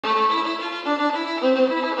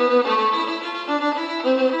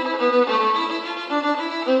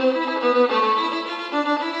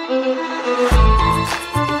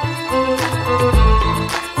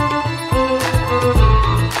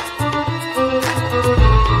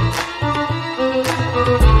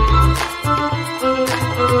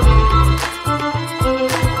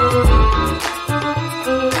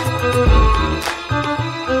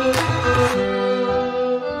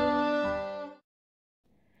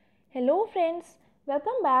Hello friends,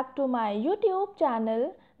 welcome back to my YouTube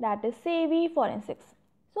channel that is Savvy Forensics.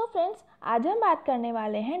 So friends, आज हम बात करने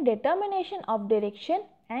वाले हैं determination of direction,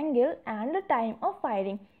 angle and time of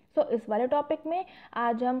firing. सो इस वाले टॉपिक में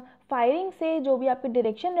आज हम फायरिंग से जो भी आपकी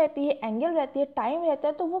डायरेक्शन रहती है, एंगल रहती है, टाइम रहता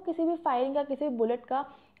है, तो वो किसी भी फायरिंग का, किसी भी बुलेट का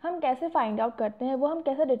हम कैसे फाइंड आउट करते हैं, वो हम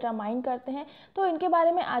कैसे डिटरमाइन करते हैं, तो इनके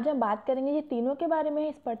बारे में आज हम बात करेंगे। ये तीनों के बारे में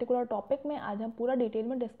इस पर्टिकुलर टॉपिक में आज हम पूरा डिटेल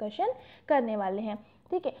में डिस्कशन करने वाले हैं।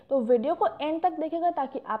 ठीक है, तो वीडियो को एंड तक देखेगा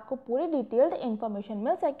ताकि आपको पूरी डिटेल्ड इन्फॉर्मेशन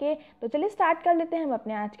मिल सके। तो चलिए स्टार्ट कर लेते हैं हम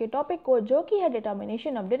अपने आज के टॉपिक को, जो कि है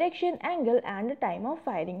determination of direction, angle and time of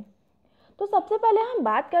firing. तो सबसे पहले हम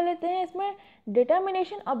बात कर लेते हैं इसमें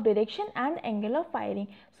determination of direction and angle of firing.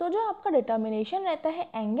 सो जो आपका डिटर्मिनेशन रहता है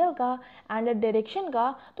एंगल का एंड डायरेक्शन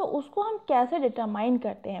का, तो उसको हम कैसे डिटरमाइन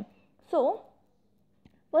करते हैं। So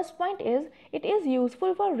first point is it is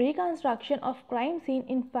useful for reconstruction of crime seen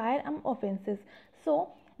in fire arm offences. सो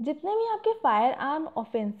जितने भी आपके फायर आर्म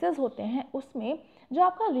ऑफेंसेस होते हैं उसमें जो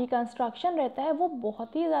आपका रिकंस्ट्रक्शन रहता है वो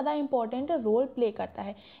बहुत ही ज़्यादा इंपॉर्टेंट रोल प्ले करता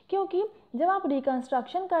है, क्योंकि जब आप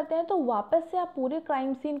रिकंस्ट्रक्शन करते हैं तो वापस से आप पूरे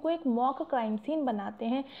क्राइम सीन को एक मॉक क्राइम सीन बनाते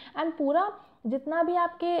हैं एंड पूरा जितना भी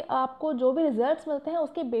आपको जो भी रिजल्ट्स मिलते हैं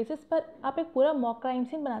उसके बेसिस पर आप एक पूरा मॉक क्राइम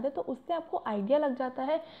सीन बनाते हैं, तो उससे आपको आइडिया लग जाता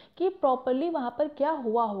है कि प्रॉपरली वहाँ पर क्या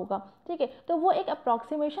हुआ होगा। ठीक है, तो वो एक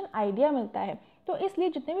अप्रॉक्सीमेशन आइडिया मिलता है। तो इसलिए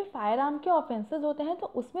जितने भी फायर आर्म के ऑफेंसेस होते हैं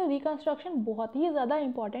तो उसमें रिकंस्ट्रक्शन बहुत ही ज़्यादा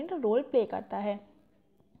इंपॉर्टेंट रोल प्ले करता है।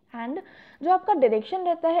 एंड जो आपका डायरेक्शन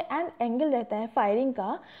रहता है एंड एंगल रहता है फायरिंग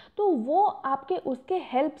का, तो वो आपके उसके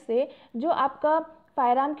हेल्प से जो आपका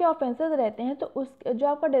फायर आर्म के ऑफेंसेस रहते हैं तो उस जो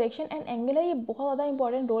आपका डायरेक्शन एंड एंगल है ये बहुत ज़्यादा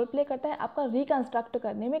इंपॉर्टेंट रोल प्ले करता है आपका रिकंस्ट्रक्ट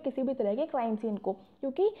करने में किसी भी तरह के क्राइम सीन को।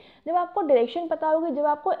 क्योंकि जब आपको डायरेक्शन पता होगी, जब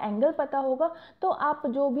आपको एंगल पता होगा, तो आप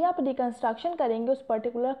जो भी आप रिकंस्ट्रक्शन करेंगे उस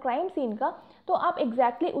पर्टिकुलर क्राइम सीन का, तो आप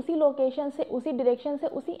एग्जैक्टली उसी लोकेशन से, उसी डायरेक्शन से,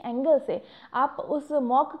 उसी एंगल से आप उस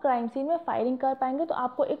मॉक क्राइम सीन में फायरिंग कर पाएंगे। तो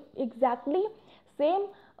आपको एक एग्जैक्टली सेम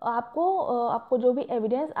आपको जो भी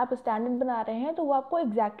एविडेंस आप स्टैंडर्ड बना रहे हैं तो वो आपको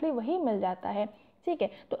एग्जैक्टली वही मिल जाता है। ठीक है,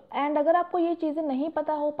 तो एंड अगर आपको ये चीज़ें नहीं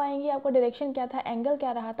पता हो पाएंगी, आपका डायरेक्शन क्या था, एंगल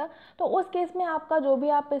क्या रहा था, तो उस केस में आपका जो भी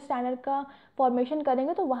आप स्टैंडर्ड का फॉर्मेशन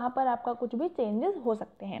करेंगे तो वहाँ पर आपका कुछ भी चेंजेस हो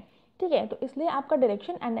सकते हैं। ठीक है, तो इसलिए आपका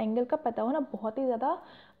डायरेक्शन एंड एंगल का पता होना बहुत ही ज़्यादा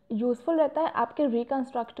यूज़फुल रहता है आपके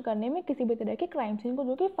रिकंस्ट्रक्ट करने में किसी भी तरह के क्राइम सीन को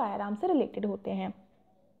जो कि फायर आर्म से रिलेटेड होते हैं।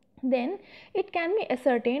 Then it can be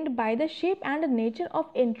ascertained by the shape and nature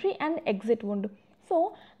of entry and exit wound.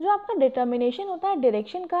 जो आपका डिटर्मिनेशन होता है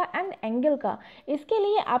डायरेक्शन का एंड एंगल का, इसके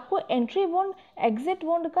लिए आपको एंट्री वुंड, एग्जिट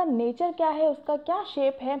वुंड का नेचर क्या है, उसका क्या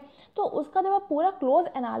शेप है, तो उसका जब आप पूरा क्लोज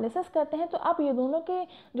एनालिसिस करते हैं तो आप ये दोनों के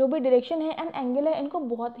जो भी डायरेक्शन है एंड एंगल है इनको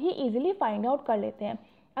बहुत ही ईजिली फाइंड आउट कर लेते हैं।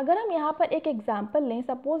 अगर हम यहाँ पर एक एग्जाम्पल लें,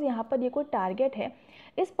 सपोज़ यहाँ पर ये कोई टारगेट है,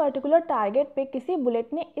 इस पर्टिकुलर टारगेट पे किसी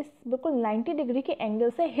बुलेट ने इस बिल्कुल 90 डिग्री के एंगल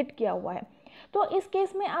से हिट किया हुआ है, तो इस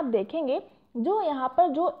केस में आप देखेंगे जो यहाँ पर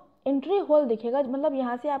जो एंट्री होल दिखेगा, मतलब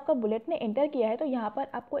यहाँ से आपका बुलेट ने एंटर किया है तो यहाँ पर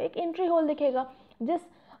आपको एक एंट्री होल दिखेगा, जिस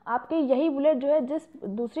आपके यही बुलेट जो है जिस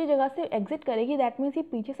दूसरी जगह से एग्जिट करेगी, दैट मीन्स ये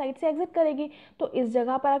पीछे साइड से एग्जिट करेगी, तो इस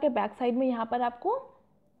जगह पर आके बैक साइड में यहाँ पर आपको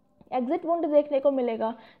एग्जिट वुंड देखने को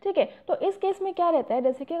मिलेगा। ठीक है, तो इस केस में क्या रहता है,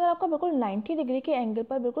 जैसे कि अगर आपका बिल्कुल 90 डिग्री के एंगल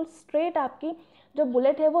पर बिल्कुल स्ट्रेट आपकी जो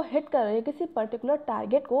बुलेट है वो हिट कर रही है किसी पर्टिकुलर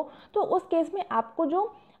टारगेट को, तो उस केस में आपको जो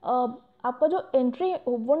आपका जो एंट्री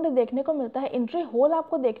वुंड देखने को मिलता है, एंट्री होल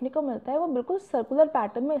आपको देखने को मिलता है, वो बिल्कुल सर्कुलर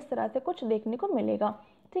पैटर्न में इस तरह से कुछ देखने को मिलेगा।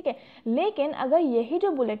 ठीक है, लेकिन अगर यही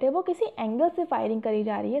जो बुलेट है वो किसी एंगल से फायरिंग करी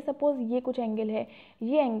जा रही है, सपोज़ ये कुछ एंगल है,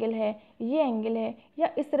 ये एंगल है, ये एंगल है, या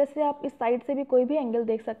इस तरह से आप इस साइड से भी कोई भी एंगल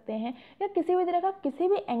देख सकते हैं, या किसी भी तरह का किसी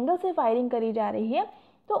भी एंगल से फायरिंग करी जा रही है,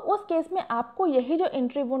 तो उस केस में आपको यही जो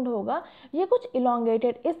एंट्री वुंड होगा ये कुछ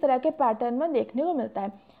इलोंगेटेड इस तरह के पैटर्न में देखने को मिलता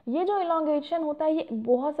है। ये जो इलोंगेशन होता है ये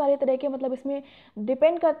बहुत सारे तरह के, मतलब इसमें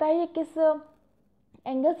डिपेंड करता है ये किस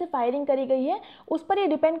एंगल से फायरिंग करी गई है, उस पर ये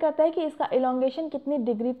डिपेंड करता है कि इसका इलोंगेशन कितनी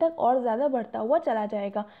डिग्री तक और ज़्यादा बढ़ता हुआ चला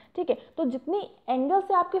जाएगा। ठीक है, तो जितनी एंगल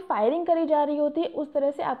से आपकी फायरिंग करी जा रही होती है उस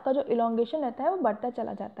तरह से आपका जो इलोंगेशन रहता है वो बढ़ता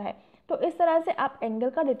चला जाता है। तो इस तरह से आप एंगल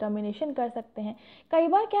का डिटर्मिनेशन कर सकते हैं। कई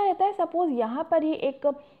बार क्या रहता है, सपोज़ यहाँ पर ही एक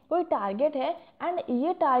कोई टारगेट है एंड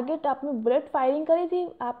ये टारगेट आपने बुलेट फायरिंग करी थी,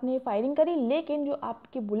 आपने फायरिंग करी, लेकिन जो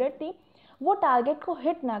आपकी बुलेट थी वो टारगेट को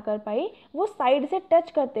हिट ना कर पाई, वो साइड से टच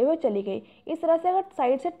करते हुए चली गई। इस तरह से अगर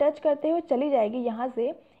साइड से टच करते हुए चली जाएगी यहाँ से,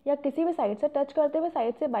 या किसी भी साइड से टच करते हुए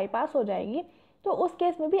साइड से बाईपास हो जाएगी, तो उस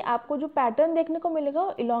केस में भी आपको जो पैटर्न देखने को मिलेगा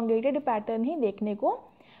वो इलोंगेटेड पैटर्न ही देखने को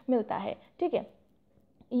मिलता है। ठीक है,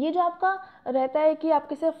 ये जो आपका रहता है कि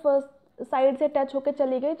आपके सिर्फ साइड से टच होकर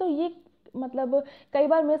चली गई, तो ये मतलब कई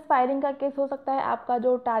बार मिस फायरिंग का केस हो सकता है। आपका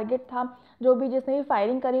जो टारगेट था जो भी जिसने भी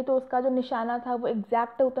फायरिंग करी तो उसका जो निशाना था वो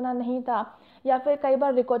एग्जैक्ट उतना नहीं था, या फिर कई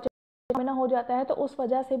बार रिकॉर्ड में ना हो जाता है तो उस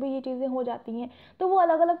वजह से भी ये चीज़ें हो जाती हैं। तो वो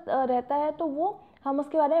अलग अलग रहता है, तो वो हम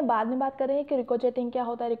उसके बारे में बाद में बात करेंगे कि रिकोचेटिंग क्या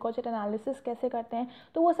होता है, रिकोचेट एनालिसिस कैसे करते हैं,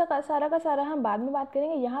 तो वो सारा का सारा हम बाद में बात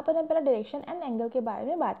करेंगे। यहाँ पर हम पहले डायरेक्शन एंड एंगल के बारे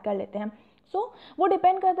में बात कर लेते हैं। वो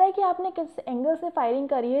डिपेंड करता है कि आपने किस एंगल से फायरिंग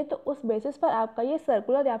करी है, तो उस बेसिस पर आपका ये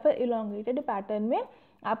सर्कुलर या फिर इलोंगेटेड पैटर्न में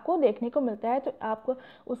आपको देखने को मिलता है। तो आपको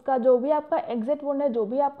उसका जो भी आपका एग्जिट वुंड है, जो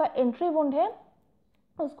भी आपका एंट्री वुंड है,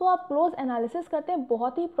 उसको आप क्लोज एनालिसिस करते हैं,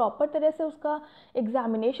 बहुत ही प्रॉपर तरह से उसका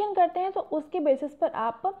एग्जामिनेशन करते हैं, तो उसके बेसिस पर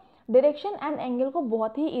आप डायरेक्शन एंड एंगल को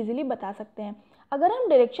बहुत ही इजीली बता सकते हैं। अगर हम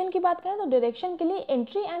डायरेक्शन की बात करें तो डायरेक्शन के लिए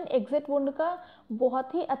एंट्री एंड एग्जिट वुंड का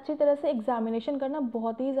बहुत ही अच्छी तरह से एग्जामिनेशन करना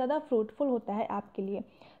बहुत ही ज़्यादा फ्रूटफुल होता है आपके लिए।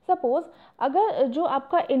 सपोज़ अगर जो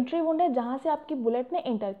आपका एंट्री वुंड है जहाँ से आपकी बुलेट ने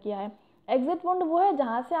एंटर किया है, एग्जिट वुंड वो है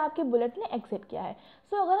जहाँ से आपकी बुलेट ने एग्जिट किया है।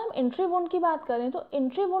 सो अगर हम एंट्री वुंड की बात करें तो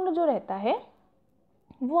एंट्री वुंड जो रहता है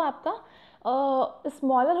वो आपका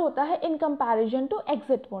स्मॉलर होता है in comparison to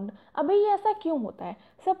exit wound. अभी ये ऐसा क्यों होता है?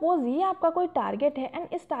 सपोज ये आपका कोई टारगेट है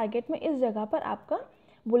एंड इस टारगेट में इस जगह पर आपका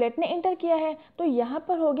बुलेट ने एंटर किया है, तो यहाँ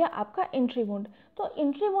पर हो गया आपका एंट्री वुंड। तो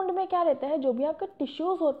एंट्री वुंड में क्या रहता है, जो भी आपके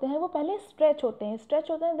टिश्यूज़ होते हैं वो पहले स्ट्रेच होते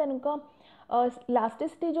हैं देन उनका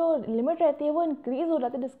इलास्टिसिटी जो लिमिट रहती है वो इंक्रीज़ हो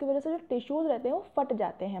जाती है, जिसकी वजह से जो टिश्यूज़ रहते हैं वो फट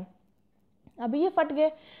जाते हैं। अभी ये फट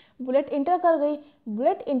गए, बुलेट इंटर कर गई,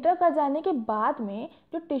 बुलेट इंटर कर जाने के बाद में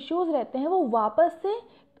जो टिश्यूज़ रहते हैं वो वापस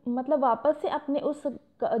से अपने उस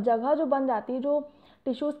जगह जो बन जाती है, जो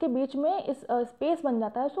टिश्यूज़ के बीच में इस स्पेस बन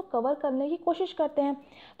जाता है, उसको कवर करने की कोशिश करते हैं।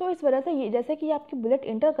 तो इस वजह से ये जैसे कि आपकी बुलेट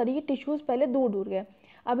इंटर करी, ये टिश्यूज़ पहले दूर दूर गए,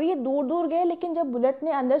 अभी ये दूर दूर गए, लेकिन जब बुलेट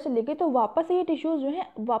ने अंदर से लेके तो वापस से ये टिश्यूज़ जो है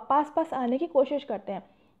पास आने की कोशिश करते हैं।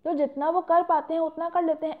 तो जितना वो कर पाते हैं उतना कर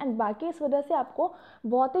लेते हैं, एंड बाकी इस वजह से आपको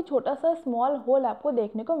बहुत ही छोटा सा स्मॉल होल आपको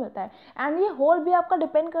देखने को मिलता है। एंड ये होल भी आपका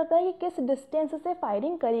डिपेंड करता है कि किस डिस्टेंस से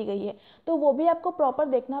फायरिंग करी गई है, तो वो भी आपको प्रॉपर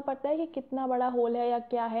देखना पड़ता है कि कितना बड़ा होल है या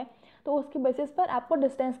क्या है, तो उसकी बेसिस पर आपको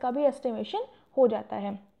डिस्टेंस का भी एस्टिमेशन हो जाता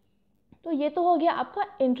है। तो ये तो हो गया आपका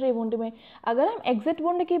एंट्री वुंड में। अगर हम एग्जिट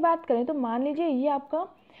वुंड की बात करें तो मान लीजिए ये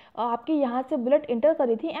आपकी यहाँ से बुलेट इंटर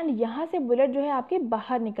करी थी एंड यहाँ से बुलेट जो है आपकी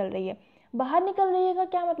बाहर निकल रही है। बाहर निकल रही है का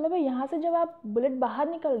क्या मतलब है, यहाँ से जब आप बुलेट बाहर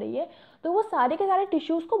निकल रही है तो वो सारे के सारे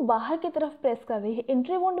टिश्यूज़ को बाहर की तरफ प्रेस कर रही है।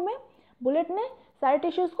 एंट्री वुंड में बुलेट ने सारे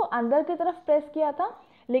टिश्यूज़ को अंदर की तरफ प्रेस किया था,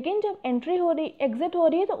 लेकिन जब एग्जिट हो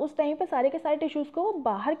रही है तो उस टाइम पे सारे के सारे टिश्यूज़ को वो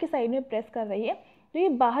बाहर की साइड में प्रेस कर रही है। तो ये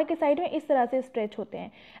बाहर के साइड में इस तरह से स्ट्रेच होते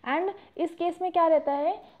हैं। एंड इस केस में क्या रहता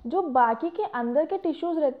है, जो बाकी के अंदर के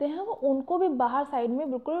टिश्यूज़ रहते हैं वो उनको भी बाहर साइड में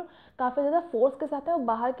बिल्कुल काफ़ी ज़्यादा फोर्स के साथ है वो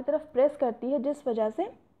बाहर की तरफ प्रेस करती है, जिस वजह से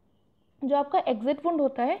जो आपका एग्जिट वुंड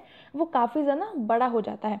होता है वो काफ़ी ज़्यादा बड़ा हो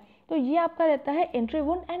जाता है। तो ये आपका रहता है entry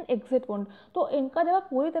wound and exit wound. तो इनका जब आप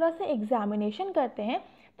पूरी तरह से एग्जामिनेशन करते हैं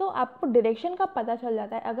तो आपको डायरेक्शन का पता चल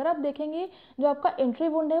जाता है। अगर आप देखेंगे जो आपका एंट्री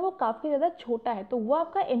वुंड है वो काफ़ी ज़्यादा छोटा है, तो वो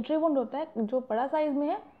आपका एंट्री वुंड होता है, जो बड़ा साइज़ में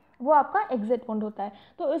है वो आपका एग्जिट वुंड होता है।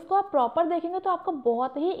 तो इसको आप प्रॉपर देखेंगे तो आपको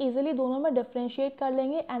बहुत ही ईजिली दोनों में डिफ्रेंशिएट कर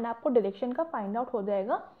लेंगे एंड आपको डायरेक्शन का फाइंड आउट हो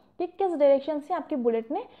जाएगा कि किस डायरेक्शन से आपकी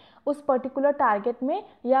बुलेट ने उस पर्टिकुलर टारगेट में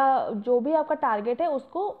या जो भी आपका टारगेट है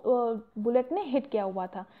उसको बुलेट ने हिट किया हुआ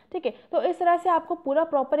था। ठीक है, तो इस तरह से आपको पूरा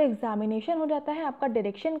प्रॉपर एग्जामिनेशन हो जाता है आपका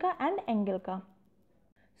डायरेक्शन का एंड एंगल का।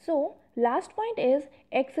 So last point is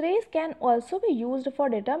X-rays can also be used for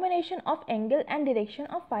determination of angle and direction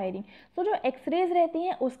of firing. So जो X-rays रहती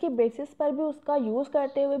हैं उसके बेसिस पर भी उसका यूज़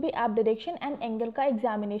करते हुए भी आप डायरेक्शन एंड एंगल का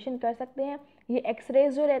एग्जामिनेशन कर सकते हैं। ये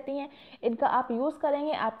एक्सरेज जो रहती हैं इनका आप यूज़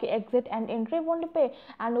करेंगे आपके एग्जिट एंड एंट्री वुंड पे,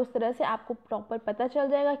 एंड उस तरह से आपको प्रॉपर पता चल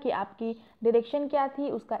जाएगा कि आपकी डायरेक्शन क्या थी,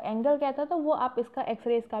 उसका एंगल क्या था, तो वो आप इसका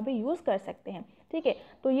एक्सरेज का भी यूज़ कर सकते हैं। ठीक है,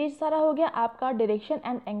 तो ये सारा हो गया आपका डायरेक्शन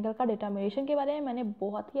एंड एंगल का डिटर्मिनेशन के बारे में। मैंने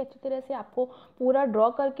बहुत ही अच्छी तरह से आपको पूरा ड्रॉ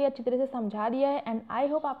करके अच्छी तरह से समझा दिया है, एंड आई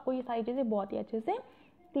होप आपको ये सारी चीज़ें बहुत ही अच्छे से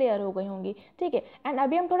क्लियर हो गई होंगी। ठीक है, एंड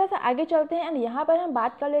अभी हम थोड़ा सा आगे चलते हैं एंड यहाँ पर हम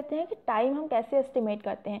बात कर लेते हैं कि टाइम हम कैसे एस्टिमेट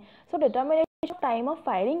करते हैं। सो डिटर्मिनेशन टाइम ऑफ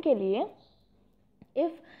फायरिंग के लिए,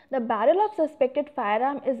 if the barrel of suspected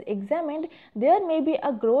firearm is examined, there may be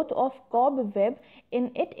a growth of cobweb in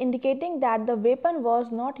it indicating that the weapon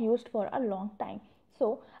was not used for a long time.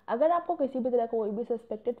 So अगर आपको किसी भी तरह का कोई भी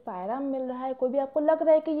सस्पेक्टेड फायरआर्म मिल रहा है, कोई भी आपको लग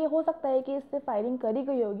रहा है कि ये हो सकता है कि इससे फायरिंग करी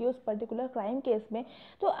गई होगी उस पर्टिकुलर क्राइम केस में,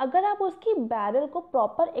 तो अगर आप उसकी बैरल को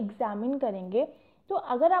प्रॉपर एग्जामिन करेंगे तो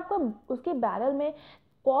अगर आपको उसकी बैरल में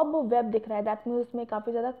कॉब वेब दिख रहा है, दैट मीन्स उसमें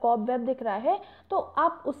काफ़ी ज़्यादा कॉब वेब दिख रहा है, तो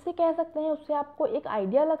आप उससे कह सकते हैं, उससे आपको एक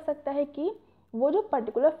आइडिया लग सकता है कि वो जो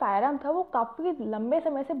पर्टिकुलर फायरआर्म था वो काफ़ी लंबे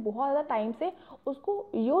समय से बहुत ज़्यादा टाइम से उसको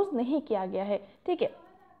यूज़ नहीं किया गया है। ठीक है,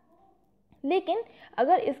 लेकिन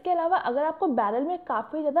अगर इसके अलावा अगर आपको बैरल में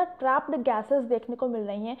काफ़ी ज़्यादा ट्रैप्ड गैसेस देखने को मिल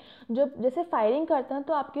रही हैं, जो जैसे फायरिंग करते हैं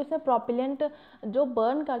तो आपकी उसमें प्रोपेलेंट जो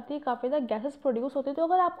बर्न करती है काफ़ी ज़्यादा गैसेस प्रोड्यूस होती है, तो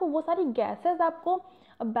अगर आपको वो सारी गैसेस आपको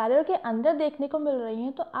बैरल के अंदर देखने को मिल रही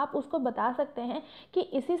हैं तो आप उसको बता सकते हैं कि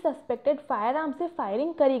इसी सस्पेक्टेड फायर आर्म से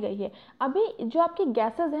फायरिंग करी गई है। अभी जो आपकी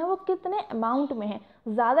गैसेस हैं वो कितने अमाउंट में है,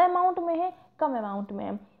 ज़्यादा अमाउंट में है, कम अमाउंट में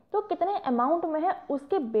है, तो कितने अमाउंट में है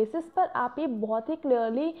उसके बेसिस पर आप ये बहुत ही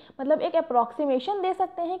क्लियरली मतलब एक अप्रॉक्सीमेशन दे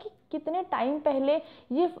सकते हैं कि कितने टाइम पहले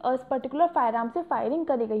ये इस पर्टिकुलर फायर आर्म से फायरिंग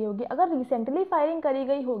करी गई होगी। अगर रिसेंटली फायरिंग करी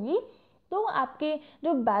गई होगी तो आपके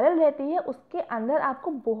जो बैरल रहती है उसके अंदर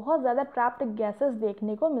आपको बहुत ज़्यादा ट्रैप्ड गैसेस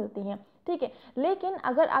देखने को मिलती हैं, ठीक है। लेकिन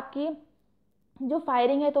अगर आपकी जो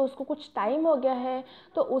फायरिंग है तो उसको कुछ टाइम हो गया है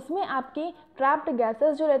तो उसमें आपकी ट्रैप्ड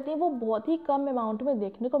गैसेस जो रहती हैं वो बहुत ही कम अमाउंट में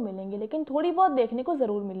देखने को मिलेंगी, लेकिन थोड़ी बहुत देखने को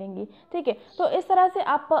ज़रूर मिलेंगी, ठीक है। तो इस तरह से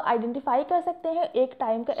आप आइडेंटिफाई कर सकते हैं, एक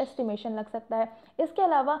टाइम का एस्टिमेशन लग सकता है। इसके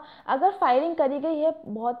अलावा अगर फायरिंग करी गई है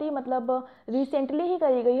बहुत ही मतलब रिसेंटली ही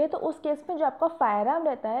करी गई है तो उस केस में जो आपका फायर आर्म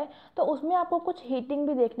रहता है तो उसमें आपको कुछ हीटिंग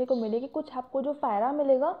भी देखने को मिलेगी, कुछ आपको जो फायर आर्म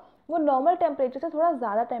मिलेगा वो नॉर्मल टेम्परेचर से थोड़ा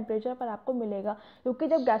ज़्यादा टेम्परेचर पर आपको मिलेगा, क्योंकि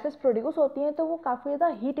जब गैसेस प्रोड्यूस होती हैं तो वो काफ़ी ज़्यादा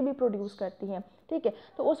हीट भी प्रोड्यूस करती हैं, ठीक है।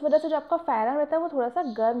 तो उस वजह से जो आपका फायर आर्म रहता है वो थोड़ा सा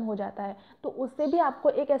गर्म हो जाता है, तो उससे भी आपको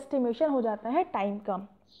एक एस्टिमेशन हो जाता है टाइम का।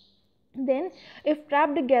 Then, if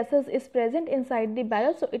trapped gases is present inside the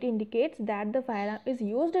barrel, so it indicates that the firearm is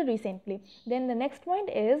used recently. Then the next point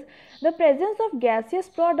is the presence of gaseous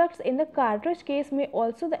products in the cartridge case may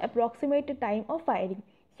also the approximate time of firing.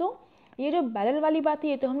 So, ये जो barrel वाली बात है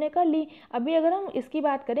ये तो हमने कर ली। अभी अगर हम इसकी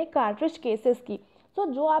बात करें कार्ट्रिज केसेस की, तो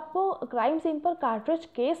जो आपको क्राइम सीन पर कार्ट्रिज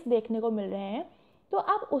केस देखने को मिल रहे हैं तो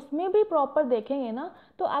आप उसमें भी प्रॉपर देखेंगे ना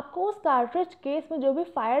तो आपको उस कार्ट्रिज केस में जो भी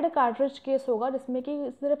फायर्ड कार्ट्रिज केस होगा जिसमें कि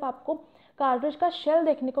सिर्फ आपको कार्ट्रिज का शेल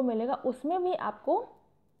देखने को मिलेगा उसमें भी आपको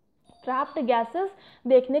ट्रैप्ड गैसेस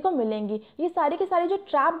देखने को मिलेंगी। ये सारी की सारी जो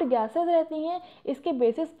ट्रैप्ड गैसेस रहती हैं इसके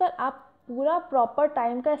बेसिस पर आप पूरा प्रॉपर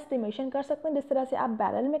टाइम का एस्टिमेशन कर सकते हैं, जिस तरह से आप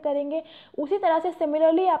बैरल में करेंगे उसी तरह से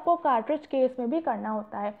सिमिलरली आपको कार्ट्रिज केस में भी करना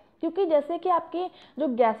होता है, क्योंकि जैसे कि आपकी जो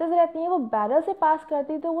गैसेस रहती हैं वो बैरल से पास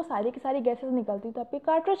करती तो वो सारी की सारी गैसेस निकलती तो आपकी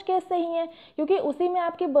कार्ट्रिज केस से ही है, क्योंकि उसी में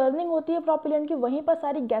आपकी बर्निंग होती है प्रोपेलेंट की, वहीं पर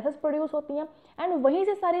सारी गैसेस प्रोड्यूस होती हैं एंड वहीं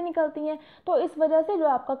से सारी निकलती हैं। तो इस वजह से जो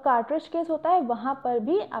आपका कार्ट्रिज केस होता है वहाँ पर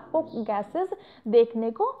भी आपको गैसेस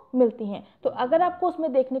देखने को मिलती हैं। तो अगर आपको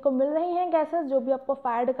उसमें देखने को मिल रही हैं गैसेस, जो भी आपको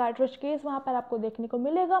फायर्ड कार्ट्रिज केस वहाँ पर आपको देखने को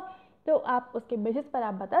मिलेगा, तो आप उसके बेसिस पर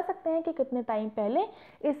आप बता सकते हैं कि कितने टाइम पहले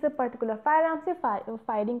इस पर्टिकुलर फायर आर्म से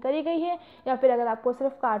फायरिंग करी गई है। या फिर अगर आपको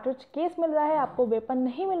सिर्फ कार्ट्रिज केस मिल रहा है, आपको वेपन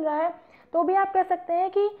नहीं मिल रहा है, तो भी आप कह सकते हैं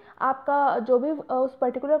कि आपका जो भी उस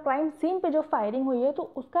पर्टिकुलर क्राइम सीन पे जो फायरिंग हुई है तो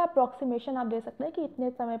उसका अप्रॉक्सीमेशन आप दे सकते हैं कि इतने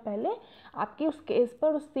समय पहले आपकी उस केस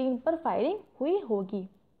पर उस सीन पर फायरिंग हुई होगी,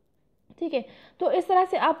 ठीक है। तो इस तरह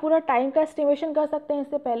से आप पूरा टाइम का एस्टिमेशन कर सकते हैं।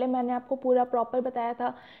 इससे पहले मैंने आपको पूरा प्रॉपर बताया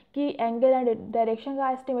था कि एंगल एंड डायरेक्शन का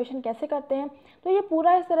एस्टिमेशन कैसे करते हैं, तो ये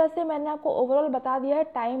पूरा इस तरह से मैंने आपको ओवरऑल बता दिया है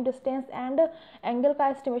टाइम, डिस्टेंस एंड एंगल का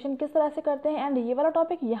एस्टिमेशन किस तरह से करते हैं। एंड ये वाला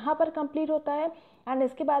टॉपिक यहाँ पर कंप्लीट होता है एंड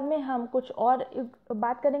इसके बाद में हम कुछ और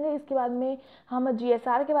बात करेंगे। इसके बाद में हम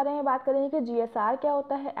GSR के बारे में बात करेंगे कि GSR क्या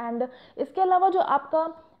होता है। एंड इसके अलावा जो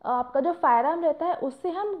आपका जो फायर आर्म रहता है उससे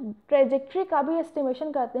हम ट्रेजेक्ट्री का भी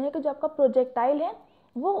एस्टिमेशन करते हैं कि जो आपका प्रोजेक्टाइल है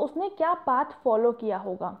वो उसने क्या पाथ फॉलो किया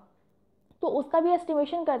होगा, तो उसका भी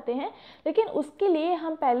एस्टिमेशन करते हैं। लेकिन उसके लिए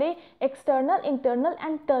हम पहले external, internal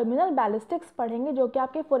and terminal ballistics पढ़ेंगे, जो कि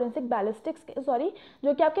आपके फोरेंसिक बैलिस्टिक्स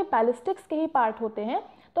जो कि आपके बैलिस्टिक्स के ही पार्ट होते हैं।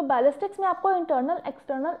 तो बैलिस्टिक्स में आपको internal,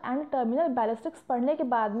 external and terminal ballistics पढ़ने के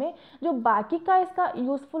बाद में जो बाकी का इसका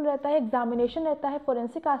यूज़फुल रहता है, एग्जामिनेशन रहता है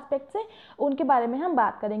फोरेंसिक एस्पेक्ट से, उनके बारे में हम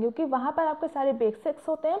बात करेंगे, क्योंकि वहाँ पर आपके सारे बेसिक्स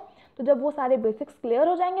होते हैं। तो जब वो सारे बेसिक्स क्लियर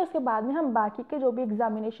हो जाएंगे उसके बाद में हम बाकी के जो भी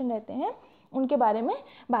एग्जामिनेशन रहते हैं उनके बारे में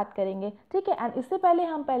बात करेंगे, ठीक है। एंड इससे पहले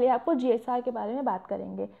हम आपको GSR के बारे में बात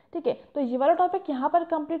करेंगे, ठीक है। तो ये वाला टॉपिक यहाँ पर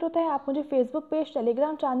कंप्लीट होता है। आप मुझे Facebook page,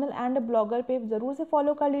 Telegram channel and blogger पे ज़रूर से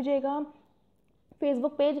फॉलो कर लीजिएगा।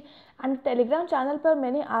 Facebook page and Telegram channel पर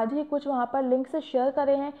मैंने आज ही कुछ वहाँ पर लिंक से शेयर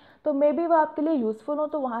करे हैं, तो मे बी वो आपके लिए यूज़फुल हो,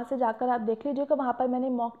 तो वहाँ से जाकर आप देख लीजिएगा। वहाँ पर मैंने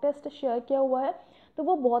मॉक टेस्ट शेयर किया हुआ है, तो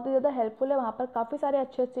वो बहुत ही ज़्यादा हेल्पफुल है। वहाँ पर काफ़ी सारे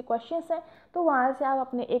अच्छे अच्छे क्वेश्चंस हैं, तो वहाँ से आप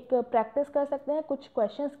अपने एक प्रैक्टिस कर सकते हैं कुछ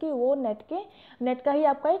क्वेश्चंस की। वो नेट का ही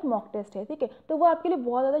आपका एक मॉक टेस्ट है, ठीक है। तो वो आपके लिए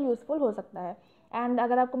बहुत ज़्यादा यूज़फुल हो सकता है। एंड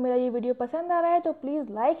अगर आपको मेरा ये वीडियो पसंद आ रहा है तो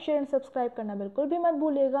please like, share and subscribe करना बिल्कुल भी मत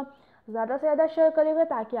भूलिएगा। ज़्यादा से ज़्यादा शेयर करिएगा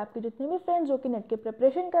ताकि आपके जितने भी फ्रेंड्स जो कि नेट की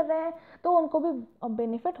प्रिपरेशन कर रहे हैं तो उनको भी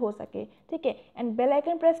बेनिफिट हो सके, ठीक है। एंड बेल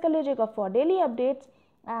आइकन प्रेस कर लीजिएगा for daily updates.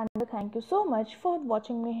 And thank you so much for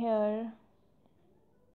watching me here.